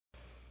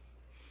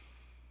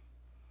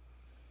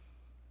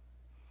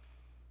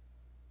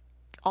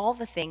all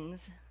the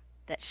things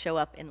that show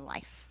up in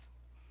life.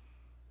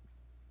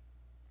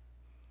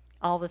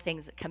 All the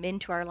things that come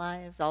into our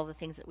lives, all the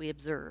things that we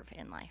observe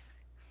in life.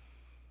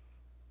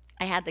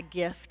 I had the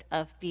gift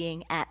of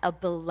being at a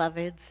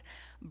beloved's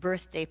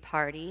birthday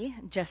party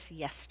just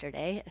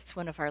yesterday. It's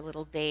one of our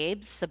little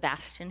babes,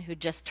 Sebastian, who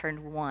just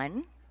turned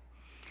 1.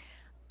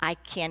 I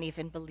can't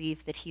even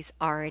believe that he's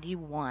already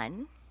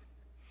 1.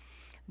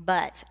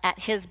 But at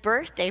his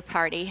birthday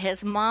party,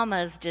 his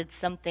mamas did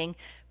something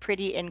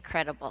pretty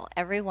incredible.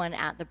 Everyone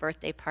at the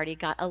birthday party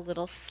got a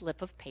little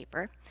slip of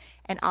paper,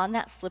 and on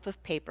that slip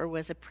of paper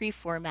was a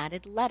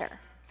pre-formatted letter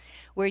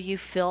where you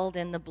filled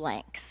in the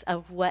blanks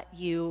of what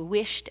you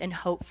wished and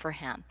hoped for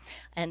him.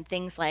 And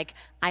things like,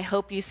 I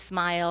hope you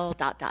smile, ...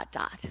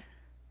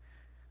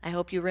 I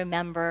hope you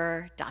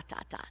remember, ...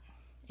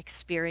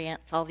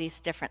 Experience all these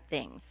different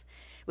things,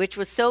 which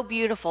was so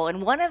beautiful.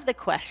 And one of the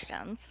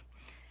questions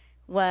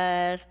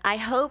was, I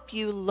hope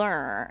you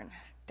learn, ...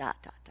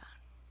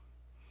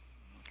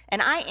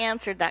 And I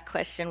answered that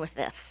question with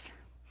this: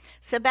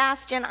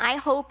 Sebastian, I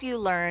hope you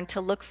learn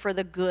to look for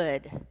the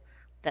good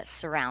that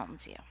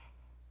surrounds you.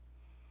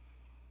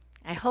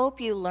 I hope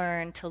you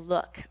learn to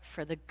look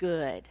for the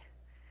good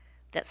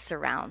that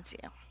surrounds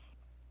you.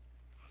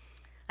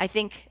 I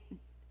think,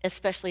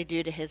 especially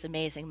due to his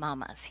amazing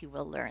mamas, he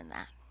will learn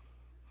that.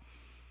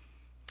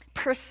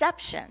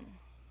 Perception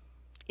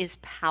is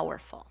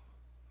powerful.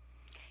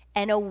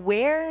 And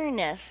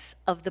awareness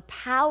of the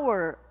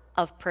power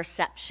of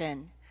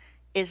perception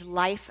is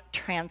life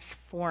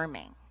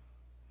transforming.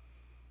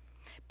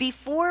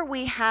 Before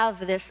we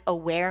have this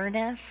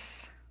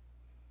awareness,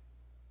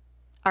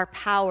 our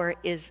power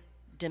is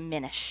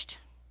diminished.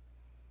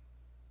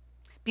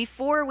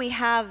 Before we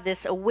have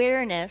this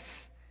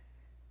awareness,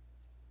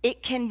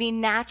 it can be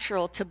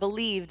natural to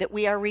believe that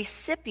we are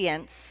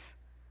recipients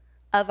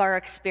of our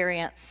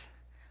experience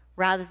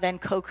rather than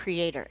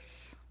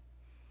co-creators.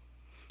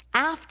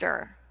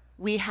 After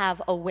we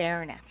have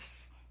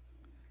awareness,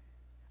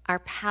 our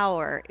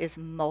power is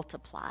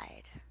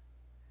multiplied.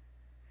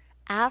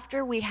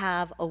 After we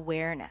have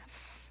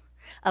awareness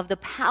of the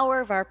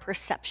power of our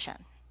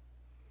perception,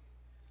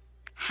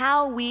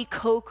 how we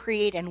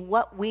co-create and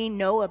what we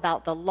know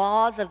about the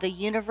laws of the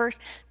universe,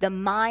 the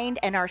mind,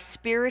 and our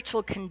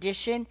spiritual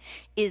condition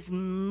is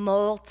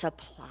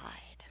multiplied.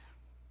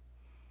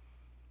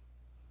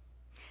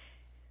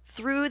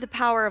 Through the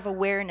power of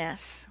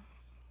awareness,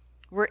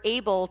 we're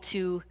able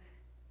to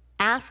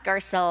ask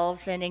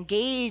ourselves and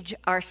engage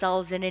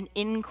ourselves in an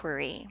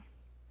inquiry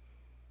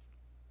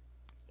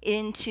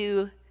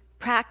into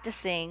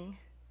practicing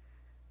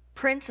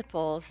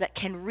principles that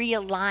can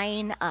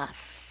realign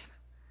us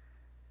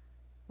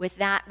with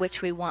that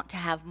which we want to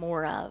have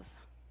more of.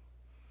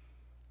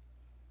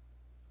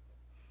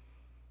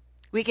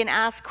 We can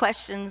ask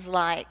questions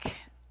like,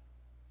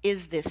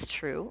 is this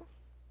true?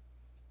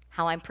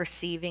 How I'm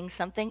perceiving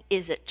something,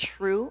 is it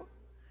true?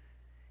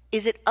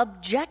 Is it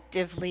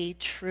objectively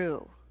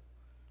true?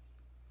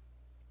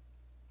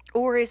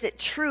 Or is it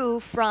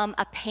true from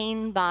a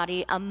pain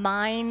body, a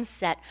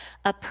mindset,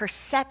 a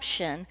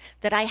perception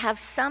that I have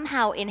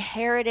somehow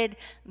inherited,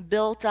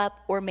 built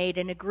up, or made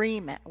an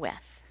agreement with?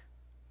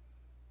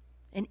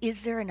 And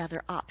is there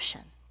another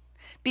option?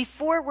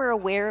 Before we're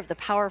aware of the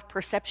power of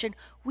perception,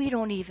 we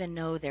don't even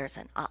know there's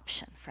an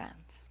option,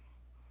 friends.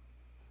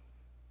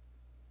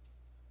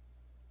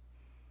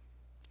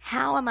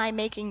 How am I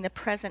making the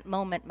present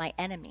moment my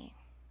enemy?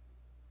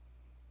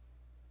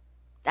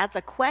 That's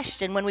a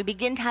question. When we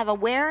begin to have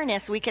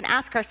awareness, we can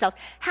ask ourselves,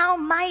 how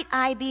might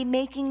I be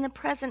making the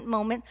present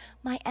moment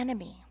my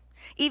enemy?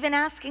 Even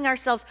asking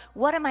ourselves,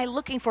 what am I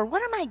looking for?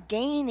 What am I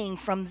gaining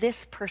from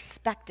this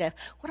perspective?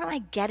 What am I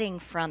getting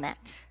from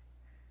it?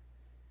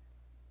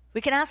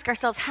 We can ask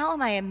ourselves, how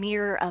am I a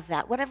mirror of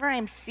that? Whatever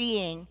I'm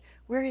seeing,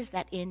 where is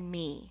that in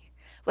me?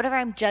 Whatever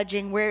I'm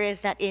judging, where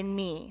is that in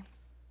me?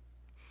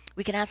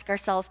 We can ask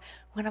ourselves,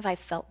 when have I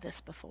felt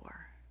this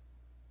before?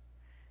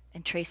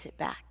 And trace it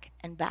back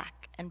and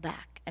back and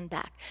back and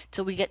back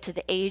till we get to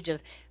the age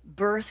of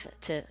birth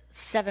to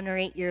 7 or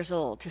 8 years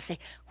old to say,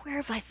 where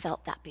have I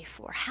felt that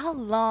before? How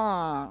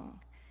long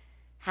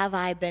have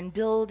I been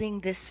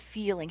building this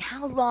feeling?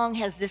 How long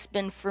has this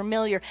been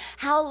familiar?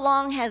 How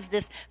long has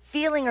this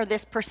feeling or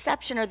this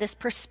perception or this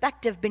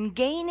perspective been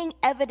gaining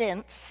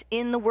evidence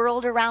in the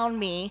world around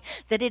me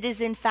that it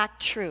is in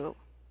fact true?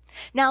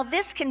 Now,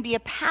 this can be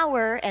a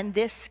power and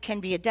this can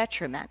be a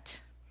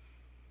detriment.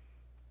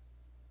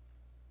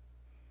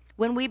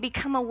 When we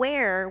become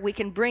aware, we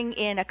can bring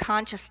in a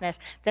consciousness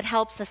that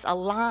helps us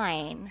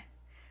align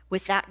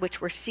with that which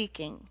we're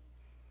seeking.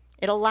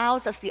 It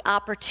allows us the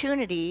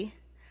opportunity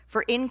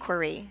for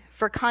inquiry,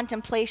 for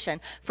contemplation,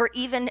 for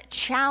even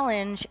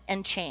challenge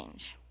and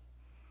change.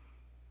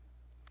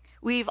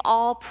 We've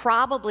all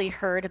probably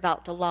heard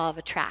about the law of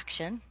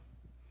attraction,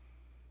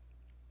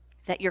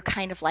 that you're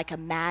kind of like a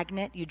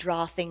magnet, you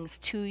draw things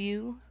to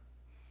you,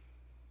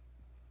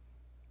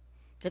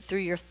 that through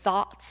your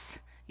thoughts,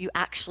 you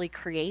actually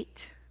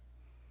create.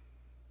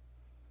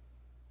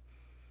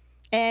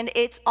 And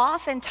it's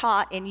often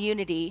taught in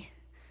unity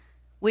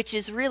which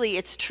is really,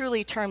 it's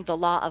truly termed the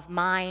law of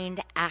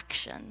mind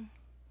action.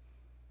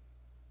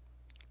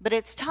 But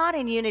it's taught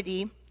in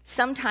Unity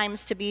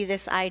sometimes to be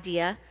this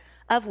idea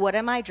of what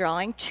am I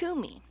drawing to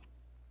me?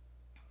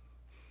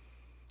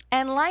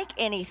 And like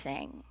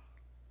anything,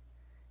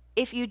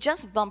 if you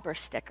just bumper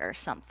sticker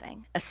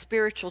something, a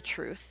spiritual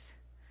truth,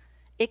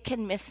 it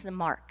can miss the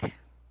mark.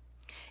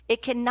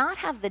 It cannot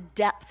have the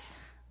depth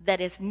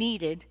that is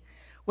needed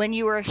when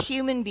you are a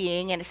human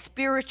being and a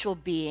spiritual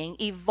being,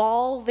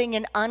 evolving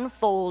and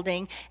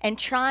unfolding and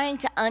trying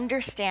to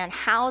understand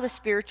how the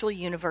spiritual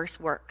universe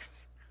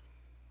works.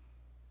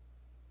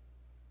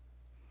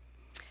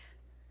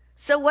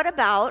 So what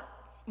about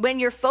when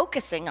you're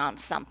focusing on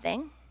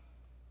something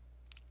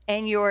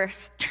and you're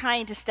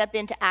trying to step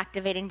into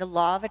activating the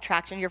law of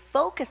attraction? You're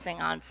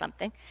focusing on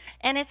something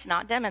and it's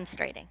not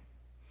demonstrating.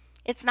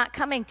 It's not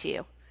coming to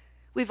you.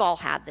 We've all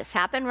had this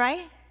happen,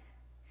 right?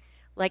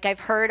 Like I've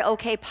heard,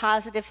 okay,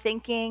 positive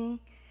thinking,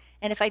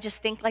 and if I just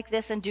think like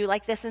this and do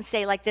like this and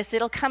say like this,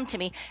 it'll come to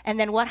me. And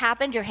then what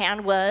happened? Your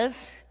hand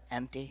was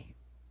empty.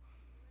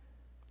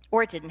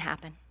 Or it didn't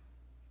happen.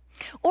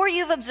 Or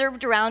you've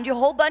observed around you a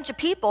whole bunch of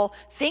people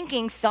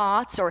thinking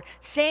thoughts or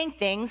saying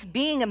things,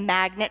 being a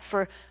magnet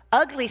for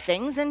ugly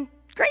things, and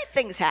great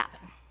things happen.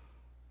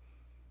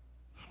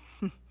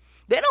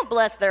 They don't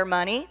bless their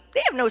money.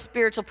 They have no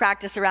spiritual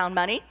practice around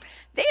money.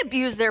 They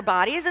abuse their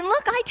bodies, and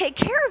look, I take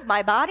care of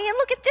my body, and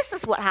look at this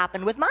is what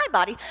happened with my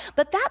body.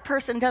 But that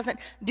person doesn't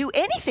do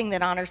anything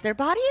that honors their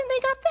body, and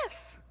they got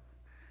this.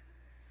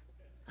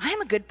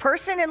 I'm a good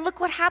person, and look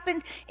what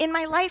happened in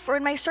my life or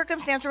in my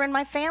circumstance or in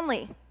my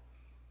family.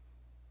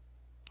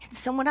 And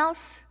someone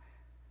else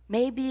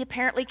may be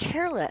apparently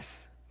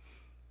careless,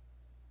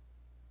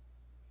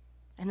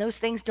 and those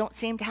things don't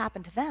seem to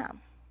happen to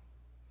them.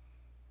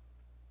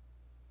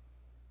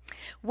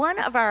 One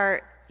of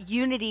our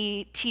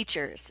Unity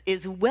teachers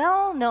is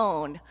well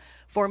known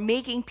for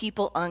making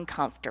people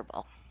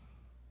uncomfortable.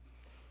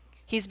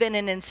 He's been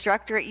an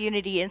instructor at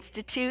Unity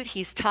Institute.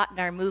 He's taught in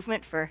our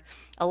movement for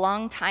a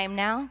long time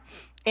now.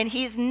 And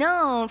he's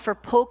known for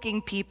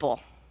poking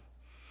people,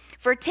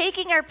 for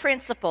taking our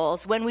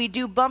principles when we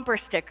do bumper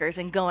stickers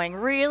and going,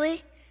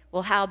 really?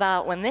 Well, how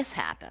about when this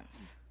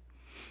happens?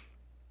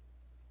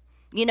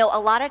 You know, a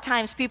lot of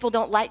times people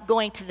don't like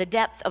going to the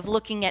depth of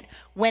looking at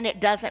when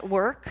it doesn't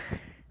work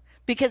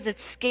because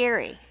it's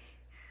scary.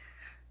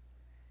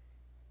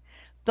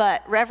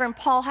 But Reverend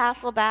Paul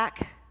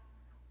Hasselback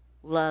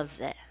loves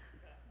it.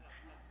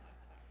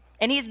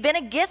 And he's been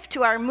a gift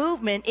to our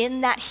movement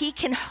in that he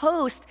can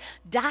host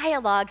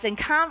dialogues and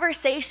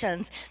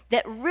conversations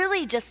that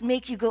really just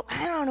make you go,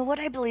 I don't know what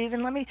I believe,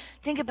 and let me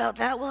think about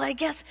that. Well, I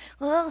guess,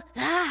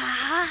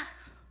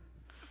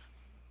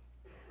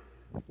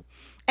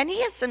 And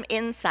he has some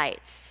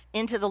insights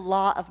into the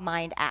law of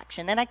mind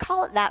action. And I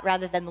call it that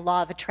rather than the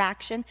law of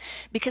attraction,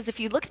 because if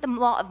you look at the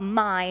law of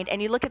mind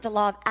and you look at the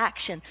law of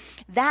action,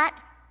 that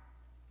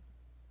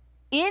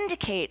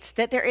indicates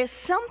that there is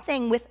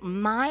something with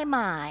my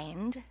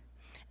mind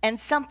and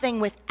something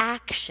with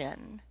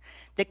action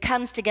that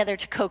comes together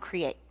to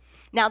co-create.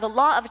 Now, the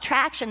law of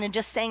attraction, and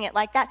just saying it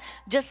like that,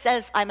 just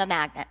says I'm a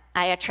magnet.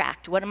 I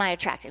attract. What am I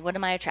attracting? What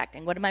am I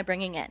attracting? What am I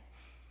bringing in?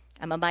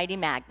 I'm a mighty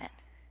magnet.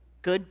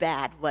 Good,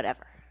 bad,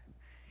 whatever.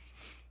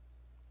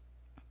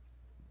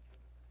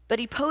 But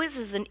he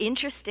poses an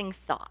interesting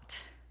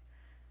thought,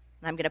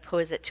 and I'm going to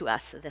pose it to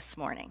us this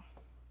morning.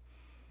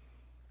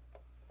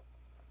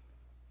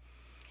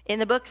 In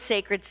the book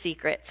Sacred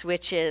Secrets,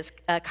 which is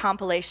a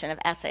compilation of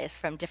essays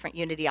from different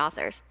Unity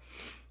authors,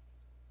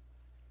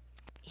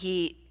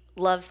 he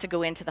loves to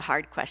go into the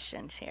hard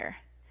questions here.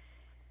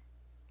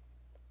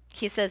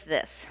 He says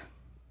this.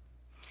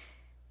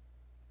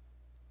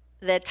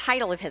 The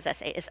title of his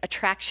essay is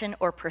Attraction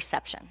or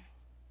Perception?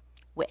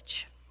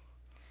 Which?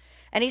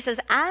 And he says,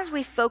 as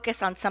we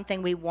focus on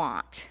something we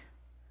want,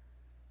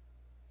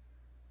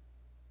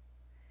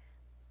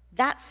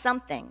 that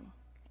something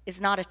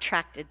is not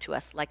attracted to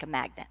us like a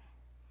magnet.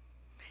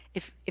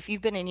 If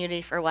you've been in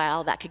Unity for a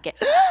while, that could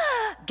get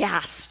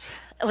gasps.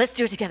 Let's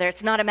do it together.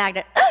 It's not a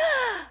magnet.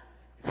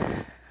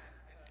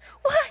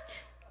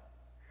 What?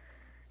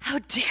 How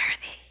dare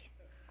thee?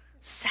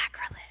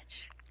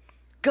 Sacrilege.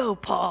 Go,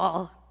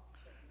 Paul.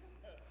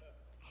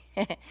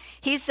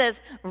 He says,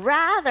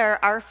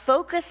 rather, our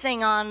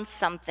focusing on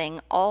something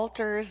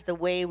alters the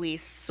way we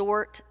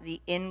sort the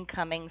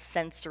incoming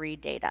sensory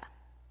data.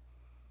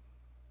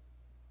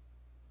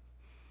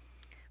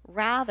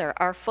 Rather,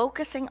 our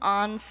focusing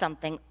on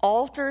something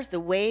alters the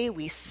way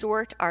we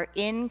sort our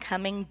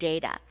incoming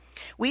data.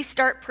 We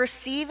start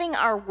perceiving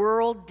our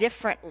world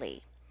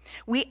differently.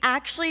 We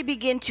actually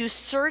begin to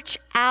search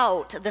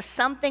out the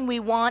something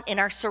we want in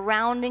our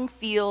surrounding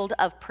field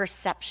of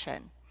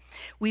perception.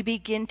 We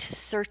begin to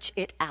search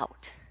it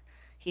out,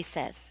 he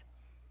says.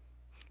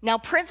 Now,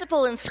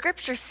 principle in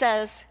Scripture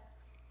says,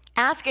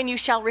 ask and you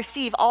shall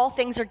receive. All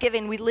things are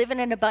given. We live in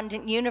an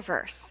abundant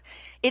universe.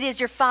 It is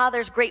your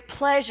Father's great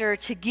pleasure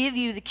to give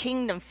you the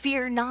kingdom.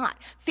 Fear not.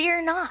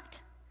 Fear not.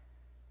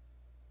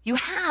 You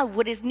have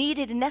what is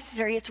needed and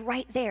necessary. It's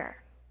right there.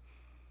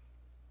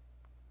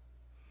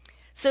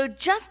 So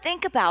just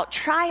think about,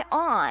 try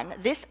on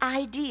this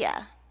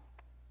idea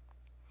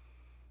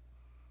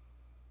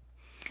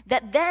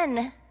that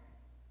then,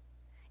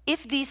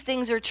 if these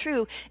things are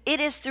true,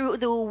 it is through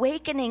the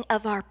awakening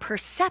of our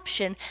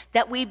perception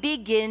that we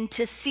begin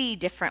to see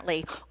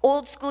differently.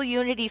 Old school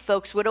unity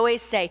folks would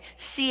always say,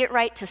 see it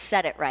right to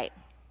set it right.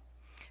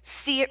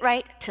 See it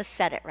right to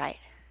set it right.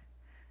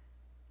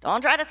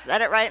 Don't try to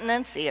set it right and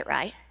then see it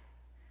right.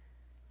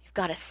 You've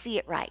got to see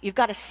it right. You've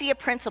got to see a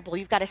principle.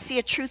 You've got to see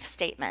a truth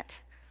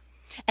statement.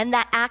 And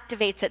that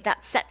activates it,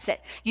 that sets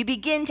it. You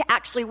begin to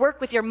actually work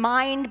with your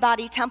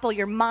mind-body temple,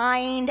 your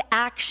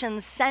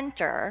mind-action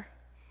center,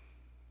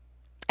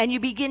 and you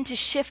begin to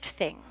shift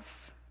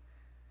things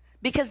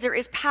because there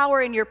is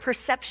power in your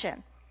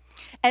perception.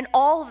 And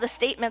all of the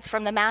statements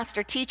from the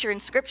master teacher in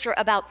Scripture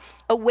about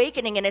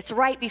awakening, and it's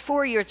right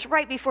before you, it's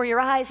right before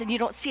your eyes, and you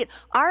don't see it.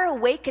 Our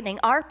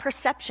awakening, our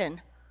perception,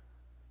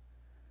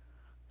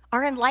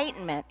 our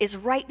enlightenment is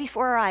right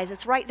before our eyes.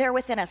 It's right there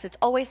within us. It's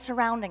always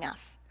surrounding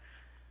us.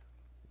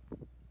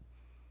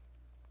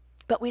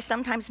 But we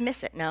sometimes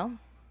miss it, no?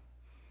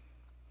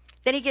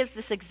 Then he gives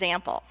this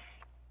example.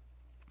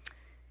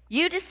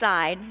 You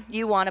decide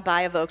you want to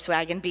buy a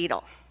Volkswagen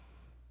Beetle.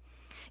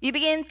 You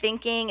begin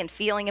thinking and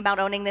feeling about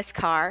owning this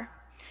car.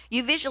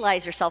 You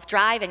visualize yourself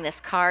driving this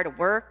car to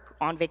work,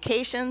 on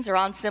vacations, or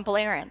on simple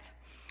errands.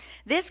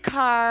 This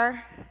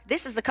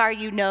is the car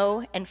you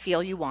know and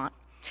feel you want.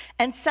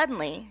 And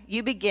suddenly,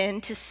 you begin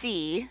to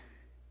see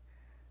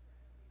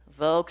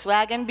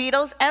Volkswagen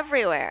Beetles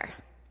everywhere.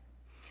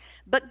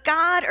 But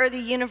God or the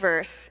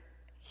universe,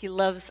 he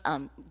loves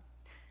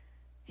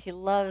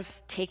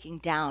taking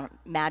down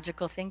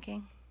magical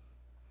thinking.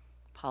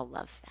 Paul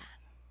loves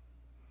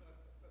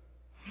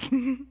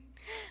that.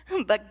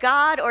 But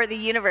God or the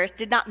universe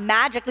did not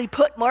magically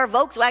put more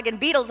Volkswagen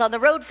Beetles on the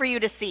road for you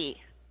to see,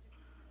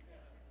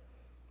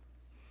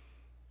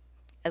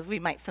 as we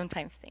might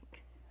sometimes think.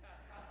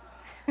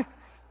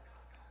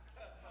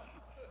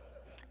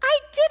 I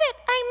did it.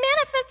 I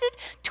manifested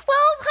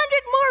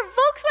 1,200 more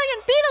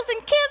Volkswagen Beetles in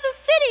Kansas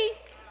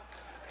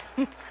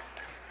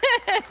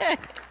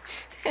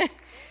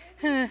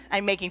City.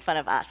 I'm making fun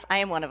of us. I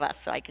am one of us,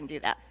 so I can do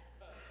that.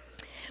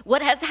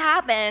 What has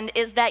happened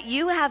is that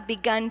you have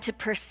begun to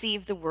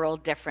perceive the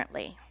world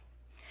differently.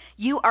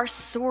 You are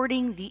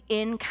sorting the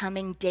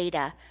incoming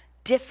data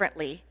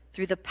differently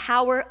through the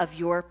power of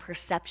your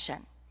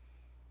perception.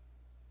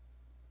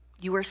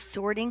 You are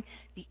sorting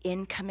the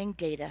incoming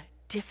data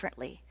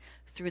differently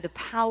through the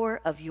power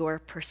of your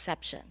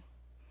perception.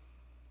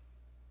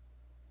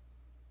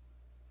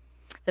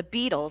 The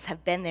Beatles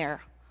have been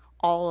there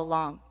all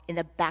along in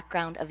the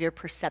background of your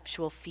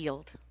perceptual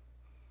field.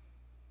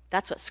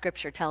 That's what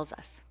Scripture tells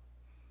us.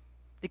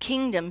 The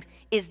kingdom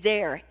is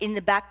there in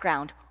the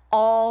background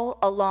all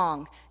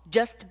along,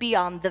 just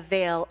beyond the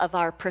veil of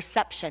our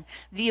perception.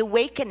 The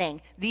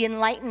awakening, the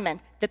enlightenment,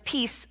 the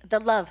peace, the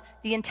love,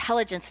 the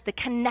intelligence, the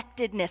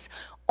connectedness,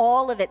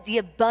 all of it, the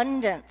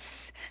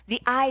abundance,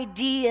 the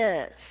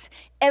ideas,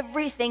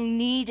 everything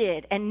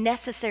needed and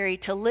necessary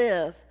to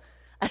live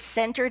a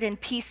centered and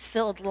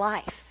peace-filled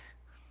life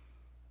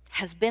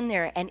has been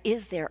there and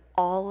is there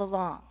all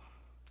along.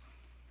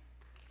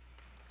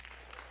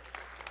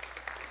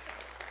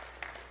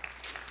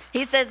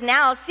 He says,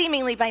 now,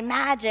 seemingly by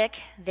magic,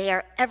 they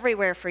are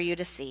everywhere for you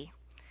to see.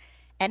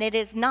 And it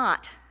is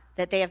not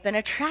that they have been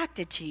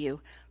attracted to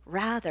you.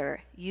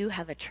 Rather, you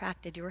have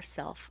attracted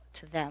yourself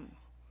to them.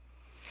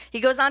 He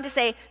goes on to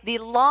say, the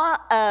law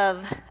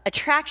of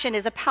attraction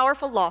is a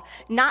powerful law,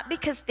 not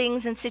because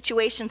things and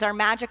situations are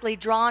magically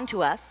drawn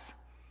to us,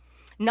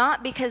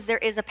 not because there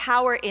is a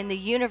power in the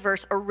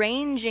universe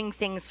arranging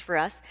things for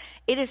us.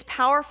 It is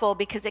powerful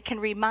because it can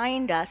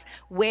remind us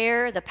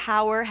where the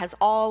power has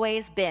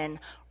always been,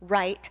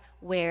 right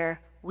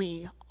where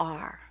we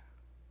are.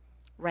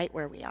 Right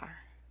where we are.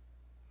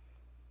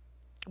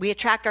 We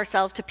attract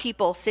ourselves to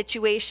people,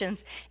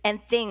 situations,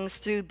 and things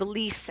through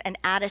beliefs and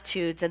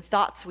attitudes and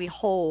thoughts we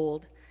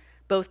hold,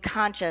 both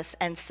conscious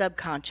and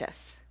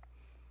subconscious.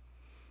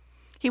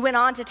 He went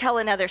on to tell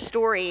another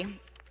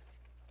story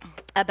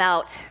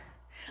about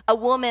a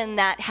woman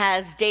that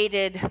has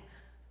dated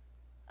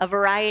a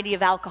variety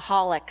of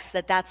alcoholics,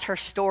 that's her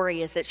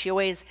story, is that she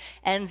always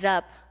ends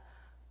up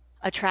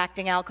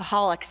attracting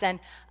alcoholics,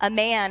 and a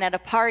man at a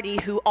party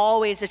who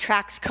always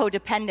attracts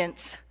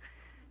codependents.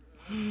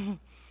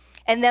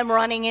 And them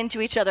running into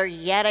each other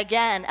yet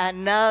again,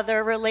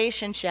 another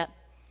relationship.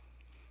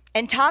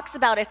 And talks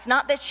about it's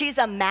not that she's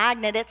a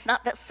magnet, it's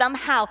not that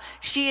somehow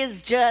she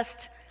is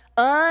just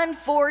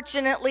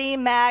unfortunately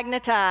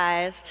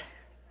magnetized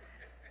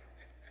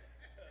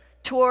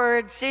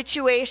towards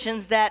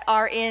situations that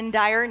are in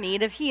dire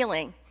need of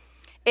healing.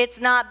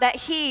 It's not that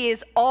he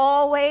is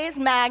always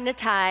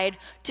magnetized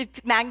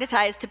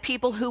to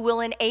people who will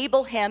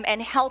enable him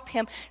and help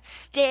him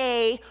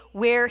stay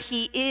where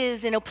he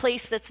is in a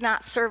place that's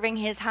not serving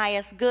his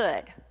highest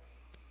good.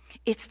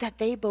 It's that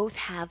they both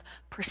have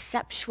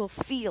perceptual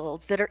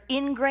fields that are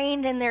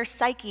ingrained in their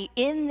psyche,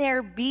 in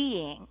their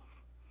being,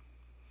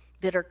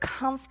 that are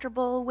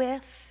comfortable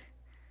with,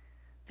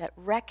 that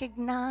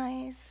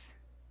recognize,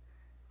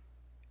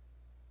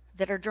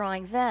 that are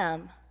drawing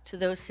them to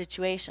those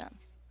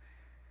situations.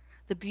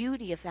 The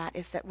beauty of that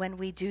is that when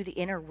we do the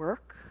inner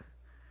work,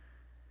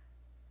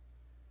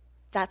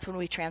 that's when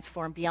we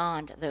transform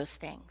beyond those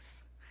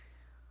things.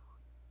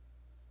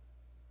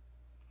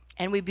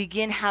 And we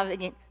begin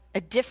having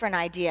a different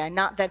idea,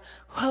 not that,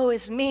 woe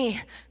is me,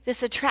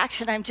 this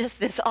attraction, I'm just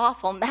this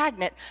awful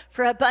magnet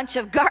for a bunch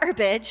of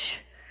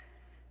garbage.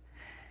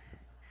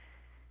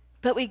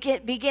 But we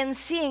begin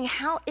seeing,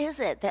 how is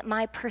it that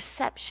my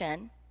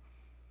perception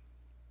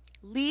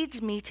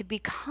leads me to be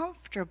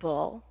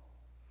comfortable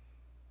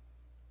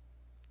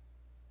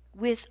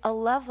with a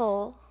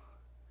level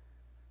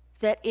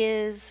that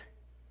is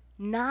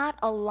not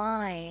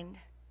aligned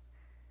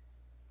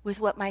with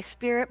what my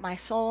spirit, my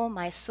soul,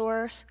 my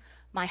source,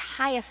 my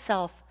highest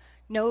self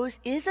knows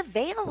is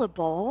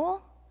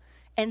available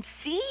and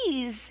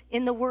sees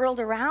in the world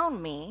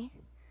around me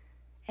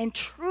and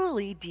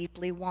truly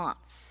deeply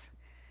wants.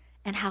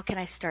 And how can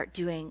I start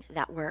doing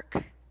that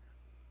work?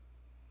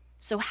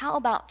 So how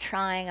about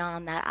trying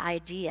on that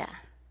idea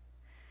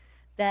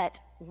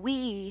that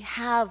we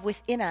have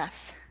within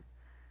us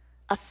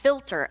a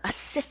filter, a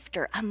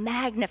sifter, a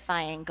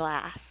magnifying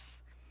glass?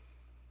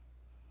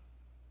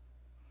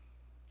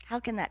 How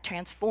can that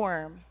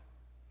transform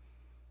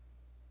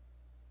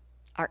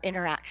our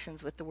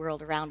interactions with the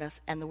world around us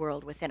and the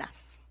world within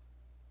us?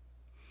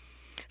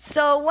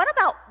 So what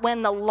about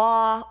when the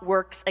law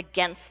works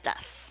against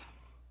us?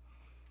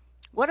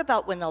 What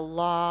about when the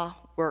law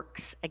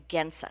works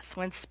against us?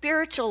 When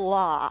spiritual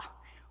law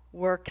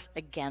works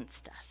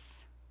against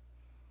us?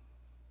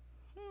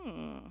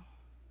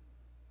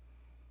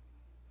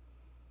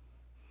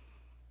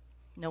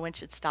 No one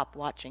should stop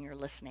watching or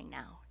listening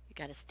now. You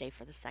got to stay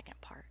for the second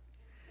part.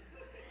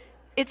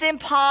 It's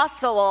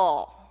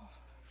impossible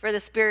for the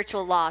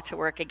spiritual law to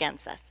work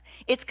against us.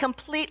 It's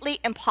completely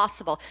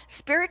impossible.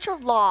 Spiritual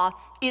law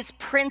is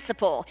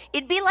principle.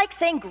 It'd be like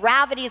saying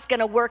gravity is going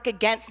to work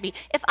against me.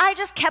 If I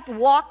just kept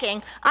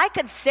walking, I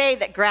could say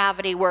that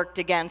gravity worked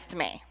against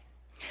me.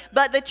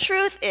 But the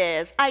truth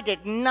is, I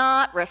did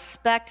not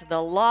respect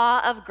the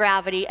law of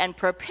gravity and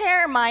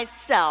prepare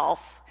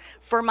myself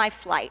for my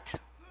flight.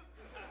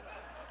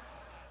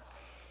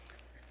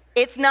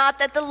 It's not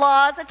that the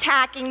law is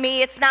attacking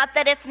me. It's not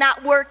that it's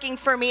not working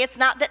for me. It's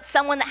not that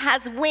someone that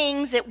has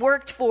wings it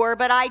worked for,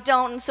 but I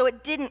don't, and so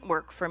it didn't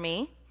work for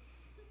me.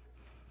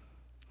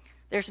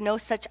 There's no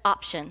such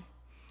option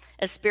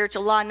as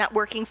spiritual law not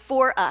working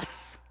for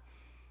us.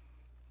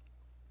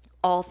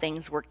 All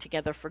things work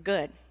together for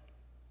good.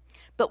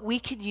 But we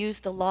can use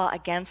the law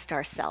against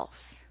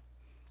ourselves.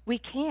 We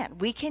can.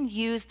 We can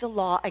use the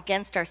law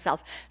against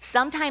ourselves,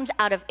 sometimes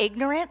out of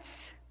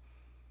ignorance,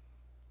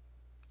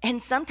 and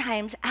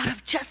sometimes out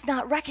of just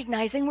not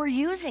recognizing we're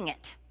using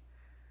it.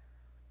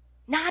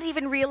 Not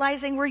even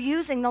realizing we're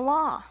using the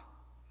law.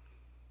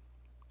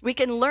 We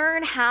can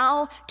learn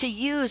how to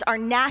use our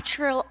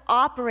natural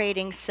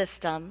operating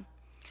system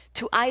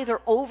to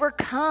either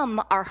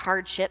overcome our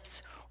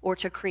hardships or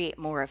to create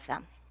more of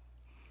them.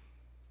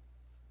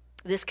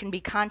 This can be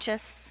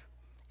conscious,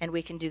 and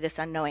we can do this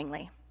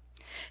unknowingly.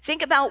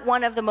 Think about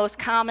one of the most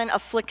common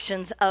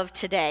afflictions of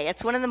today.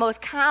 It's one of the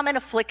most common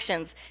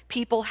afflictions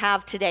people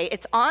have today.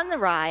 It's on the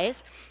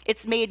rise.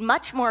 It's made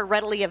much more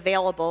readily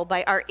available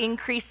by our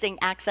increasing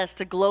access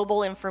to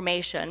global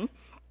information,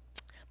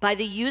 by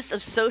the use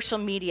of social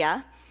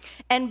media,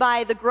 and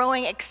by the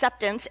growing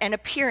acceptance and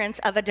appearance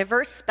of a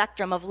diverse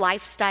spectrum of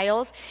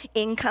lifestyles,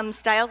 income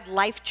styles,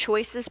 life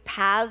choices,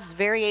 paths,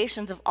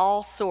 variations of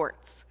all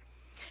sorts.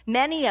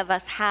 Many of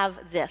us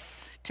have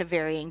this to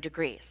varying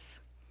degrees.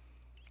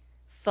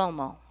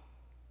 FOMO.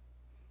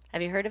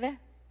 Have you heard of it?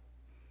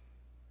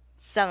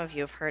 Some of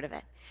you have heard of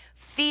it.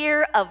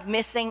 Fear of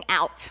missing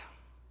out.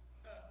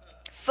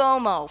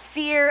 FOMO,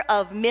 fear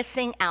of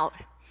missing out.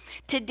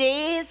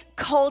 Today's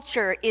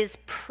culture is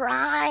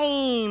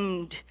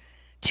primed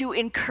to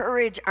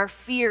encourage our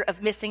fear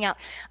of missing out.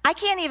 I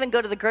can't even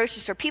go to the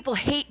grocery store. People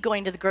hate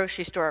going to the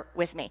grocery store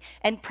with me,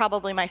 and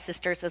probably my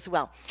sisters as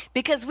well,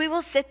 because we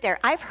will sit there.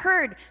 I've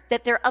heard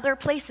that there are other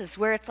places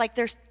where it's like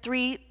there's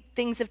 3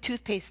 things of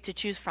toothpaste to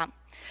choose from.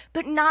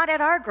 But not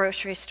at our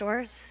grocery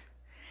stores.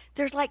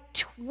 There's like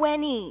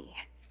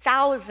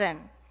 20,000.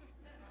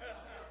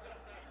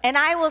 And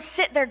I will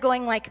sit there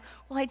going like,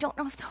 well, I don't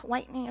know if the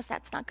whitening is,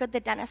 that's not good. The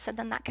dentist said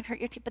then that can hurt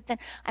your teeth, but then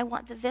I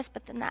want this,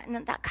 but then that, and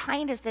then that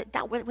kind is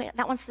that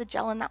one's the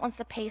gel, and that one's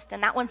the paste,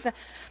 and that one's the,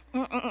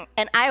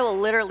 and I will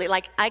literally,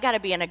 like, I got to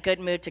be in a good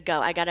mood to go.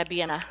 I got to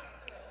be in a,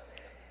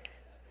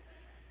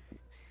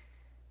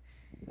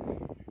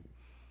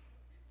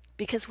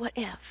 because what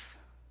if?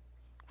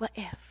 What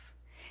if?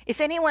 If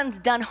anyone's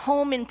done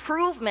home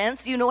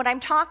improvements, you know what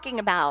I'm talking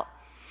about.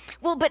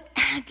 Well, but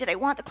did I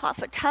want the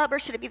clawfoot tub or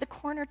should it be the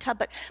corner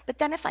tub? But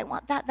then if I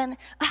want that, then,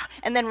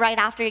 and then right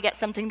after you get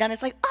something done,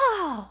 it's like,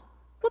 oh,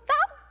 well,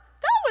 that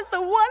was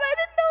the one. I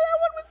didn't know that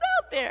one was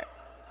out there.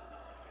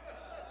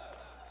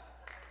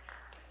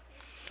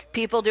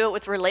 People do it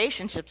with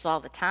relationships all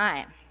the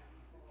time.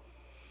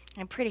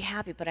 I'm pretty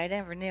happy, but I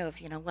never knew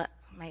if, you know, what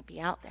might be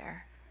out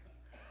there.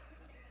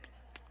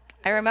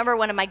 I remember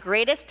one of my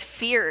greatest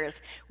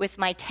fears with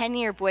my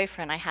 10-year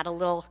boyfriend. I had a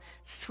little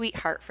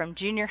sweetheart from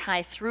junior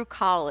high through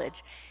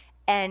college,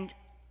 and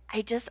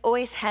I just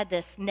always had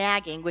this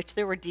nagging, which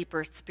there were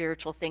deeper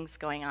spiritual things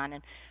going on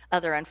and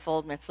other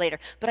unfoldments later,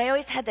 but I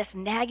always had this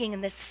nagging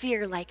and this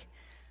fear, like,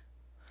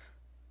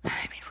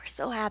 I mean, we're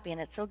so happy and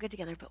it's so good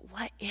together, but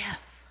what if?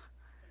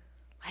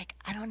 Like,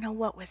 I don't know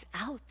what was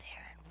out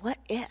there, and what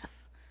if?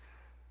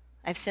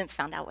 I've since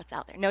found out what's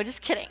out there. No,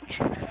 just kidding.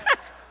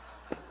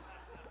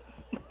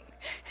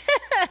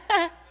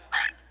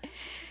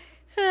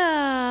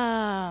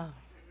 That's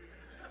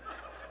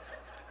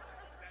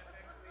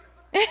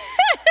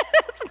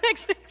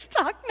next week's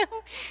talk. No,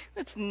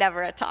 that's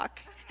never a talk.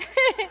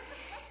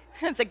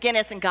 It's a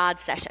Guinness and God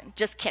session.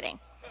 Just kidding.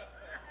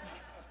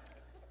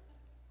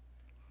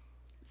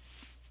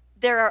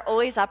 There are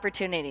always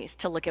opportunities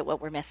to look at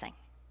what we're missing.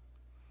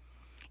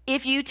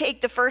 If you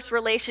take the first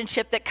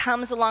relationship that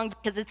comes along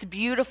because it's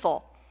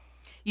beautiful,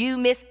 you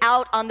miss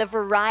out on the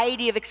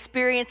variety of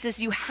experiences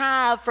you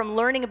have from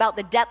learning about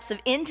the depths of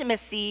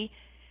intimacy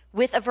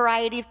with a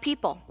variety of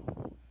people.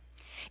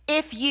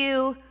 If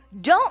you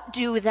don't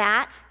do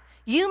that,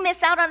 you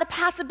miss out on the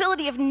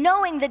possibility of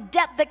knowing the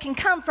depth that can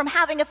come from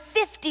having a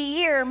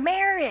 50-year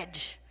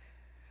marriage.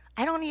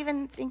 I don't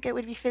even think it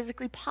would be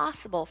physically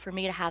possible for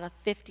me to have a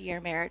 50-year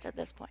marriage at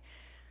this point.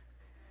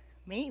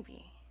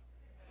 Maybe.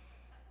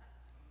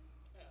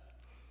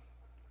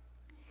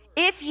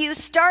 If you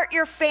start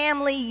your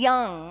family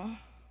young,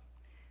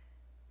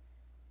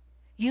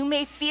 you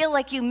may feel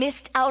like you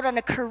missed out on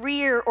a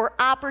career or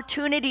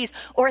opportunities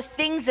or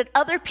things that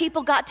other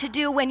people got to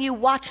do when you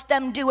watched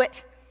them do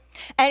it.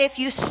 And if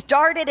you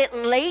started it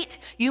late,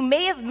 you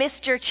may have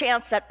missed your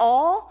chance at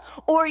all,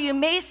 or you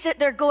may sit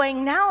there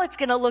going, now it's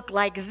going to look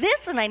like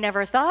this, and I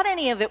never thought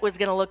any of it was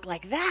going to look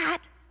like that.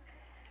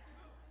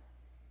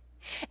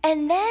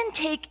 And then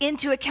take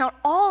into account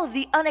all of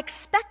the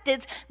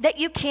unexpecteds that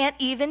you can't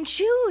even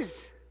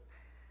choose.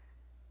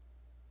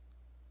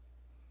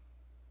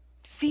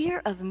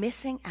 Fear of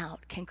missing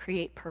out can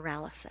create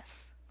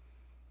paralysis.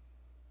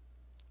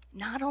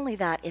 Not only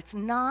that, it's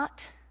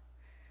not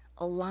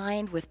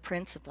aligned with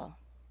principle.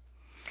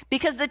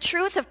 Because the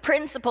truth of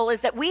principle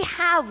is that we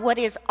have what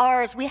is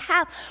ours. We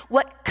have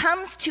what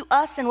comes to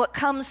us and what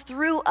comes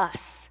through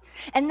us.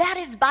 And that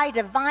is by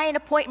divine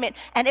appointment.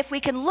 And if we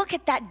can look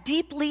at that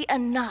deeply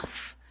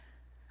enough,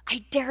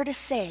 I dare to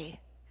say,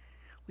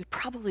 we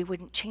probably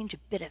wouldn't change a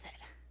bit of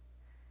it.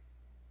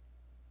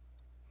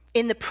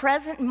 In the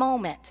present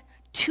moment,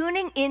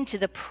 tuning into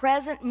the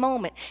present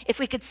moment, if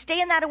we could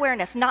stay in that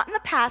awareness, not in the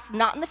past,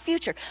 not in the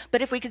future,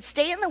 but if we could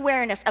stay in the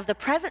awareness of the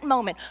present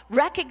moment,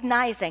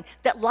 recognizing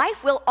that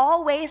life will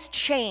always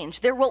change,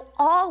 there will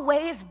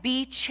always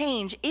be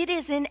change. It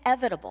is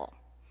inevitable.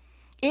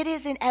 It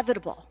is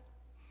inevitable.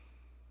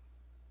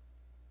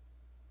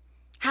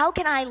 How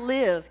can I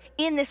live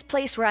in this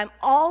place where I'm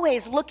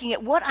always looking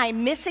at what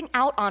I'm missing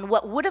out on,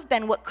 what would have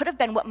been, what could have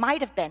been, what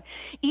might have been?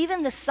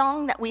 Even the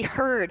song that we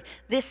heard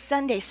this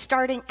Sunday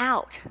starting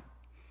out,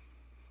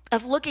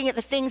 of looking at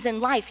the things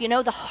in life, you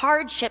know, the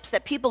hardships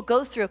that people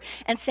go through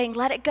and saying,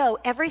 let it go.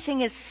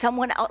 Everything is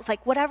someone else,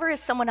 like whatever is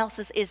someone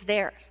else's is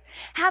theirs.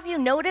 Have you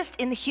noticed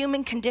in the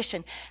human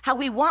condition how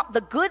we want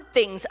the good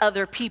things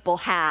other people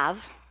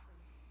have?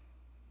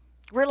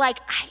 We're like,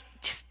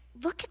 just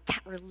look at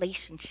that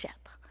relationship.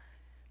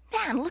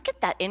 Man, look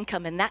at that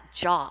income and that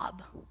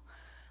job.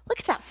 Look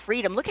at that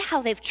freedom. Look at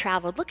how they've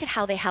traveled. Look at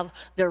how they have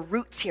their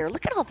roots here.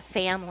 Look at all the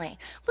family.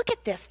 Look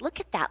at this.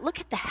 Look at that. Look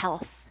at the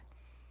health.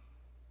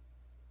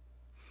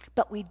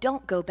 But we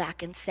don't go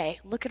back and say,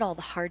 look at all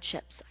the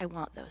hardships. I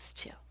want those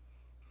too.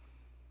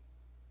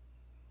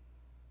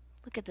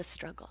 Look at the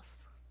struggles.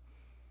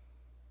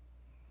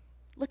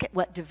 Look at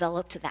what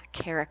developed that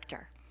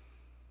character.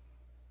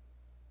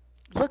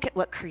 Look at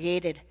what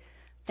created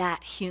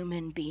that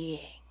human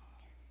being.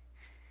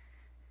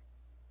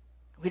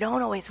 We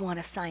don't always want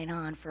to sign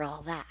on for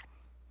all that.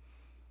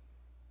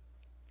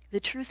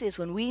 The truth is,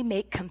 when we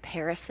make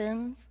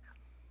comparisons,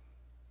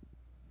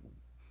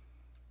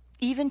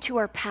 even to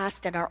our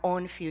past and our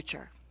own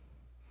future,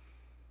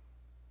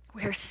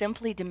 we are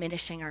simply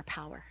diminishing our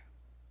power.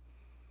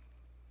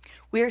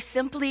 We are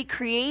simply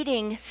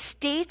creating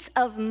states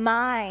of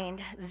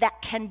mind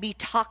that can be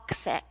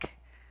toxic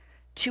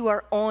to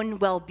our own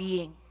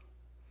well-being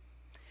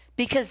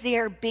because they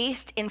are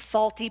based in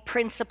faulty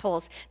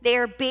principles. They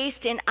are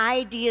based in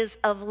ideas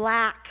of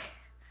lack.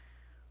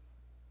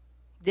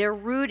 They're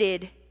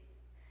rooted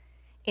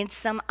in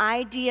some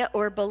idea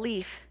or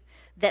belief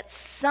that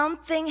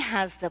something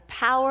has the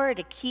power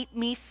to keep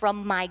me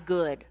from my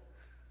good.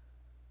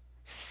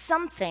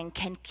 Something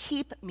can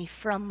keep me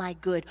from my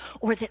good,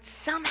 or that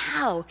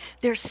somehow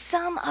there's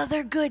some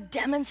other good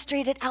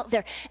demonstrated out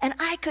there, and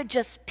I could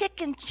just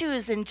pick and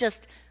choose and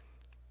just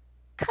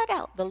cut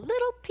out the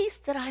little piece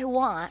that I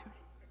want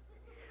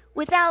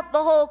without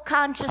the whole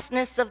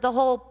consciousness of the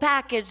whole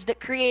package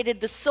that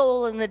created the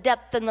soul and the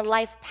depth and the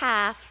life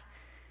path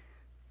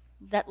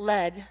that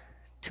led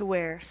to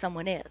where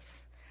someone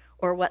is,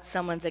 or what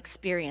someone's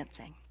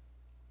experiencing.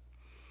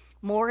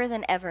 More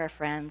than ever,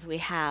 friends, we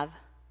have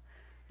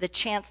the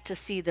chance to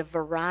see the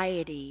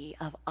variety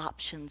of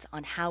options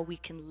on how we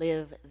can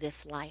live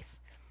this life.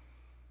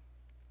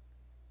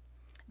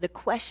 The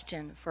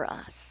question for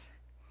us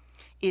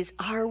is,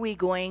 are we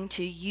going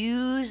to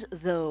use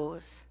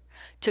those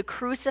to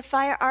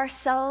crucify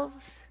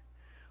ourselves,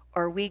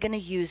 or are we going to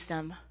use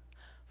them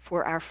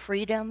for our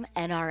freedom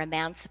and our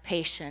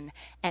emancipation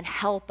and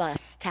help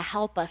us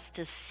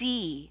to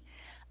see,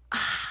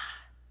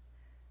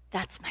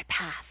 that's my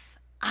path.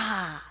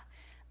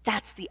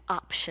 That's the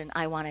option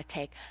I want to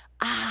take.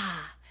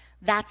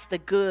 That's the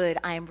good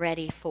I'm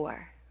ready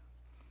for.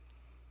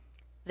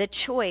 The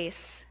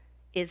choice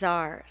is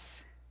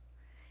ours.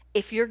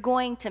 If you're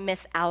going to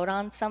miss out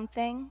on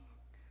something,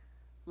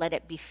 let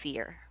it be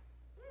fear.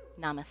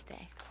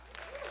 Namaste.